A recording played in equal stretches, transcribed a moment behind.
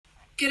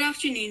Good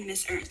afternoon,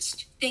 Ms.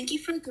 Ernst. Thank you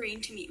for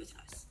agreeing to meet with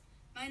us.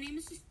 My name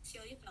is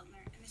Cecilia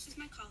Feltner, and this is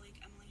my colleague,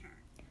 Emily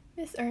Hearn.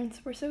 Ms.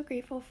 Ernst, we're so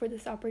grateful for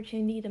this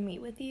opportunity to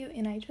meet with you,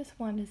 and I just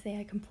want to say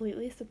I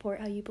completely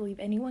support how you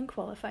believe anyone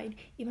qualified,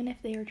 even if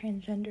they are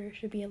transgender,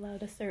 should be allowed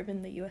to serve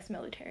in the U.S.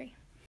 military.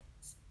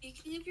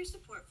 Speaking of your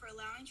support for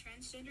allowing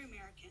transgender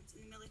Americans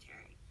in the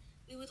military,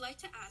 we would like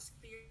to ask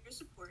for your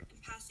support in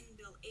passing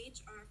Bill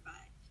H.R. 5,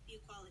 the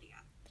Equality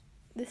Act.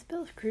 This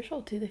bill is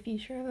crucial to the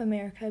future of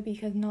America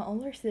because not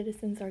all our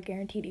citizens are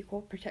guaranteed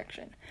equal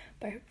protection.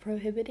 By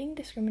prohibiting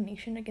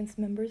discrimination against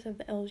members of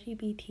the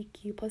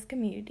LGBTQ+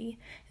 community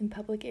in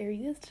public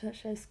areas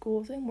such as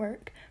schools and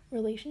work,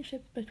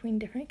 relationships between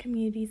different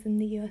communities in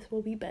the U.S.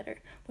 will be better,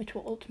 which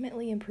will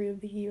ultimately improve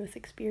the U.S.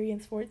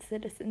 experience for its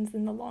citizens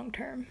in the long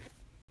term.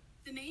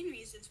 The main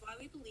reasons why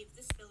we believe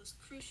this bill is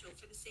crucial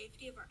for the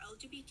safety of our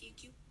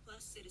LGBTQ+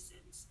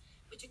 citizens,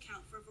 which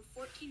account for over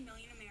 14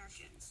 million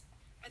Americans,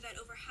 are that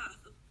over half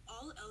of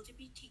all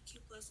LGBTQ+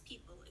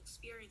 people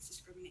experience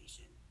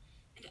discrimination,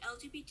 and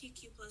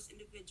LGBTQ+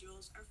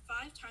 individuals are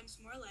 5 times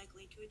more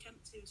likely to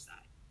attempt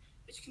suicide,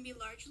 which can be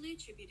largely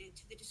attributed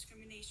to the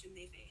discrimination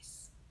they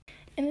face.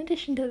 In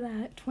addition to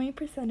that,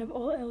 20% of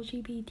all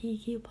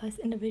LGBTQ+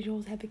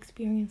 individuals have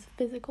experienced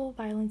physical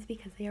violence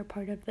because they are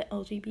part of the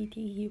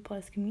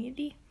LGBTQ+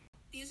 community.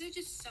 These are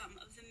just some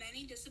of the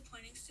many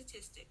disappointing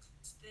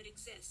statistics that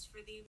exist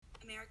for the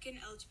American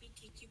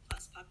LGBTQ+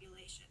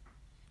 population.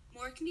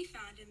 More can be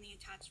found in the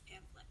attached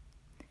pamphlet.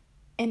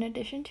 In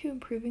addition to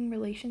improving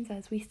relations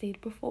as we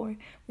stated before,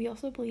 we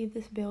also believe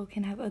this bill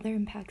can have other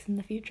impacts in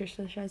the future,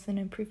 such as an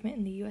improvement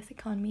in the U.S.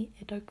 economy,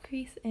 a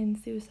decrease in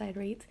suicide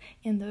rates,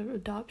 and the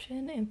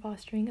adoption and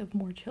fostering of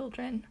more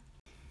children.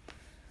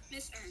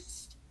 Ms.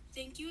 Ernst,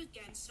 thank you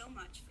again so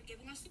much for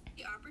giving us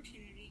the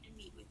opportunity to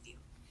meet with you,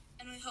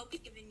 and we hope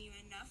we've given you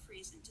enough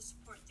reason to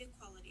support the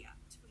Equality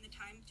Act when the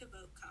time to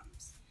vote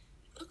comes.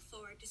 We look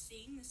forward to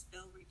seeing this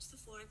bill reach the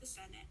floor of the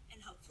Senate,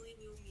 and hopefully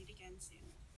we will meet again soon.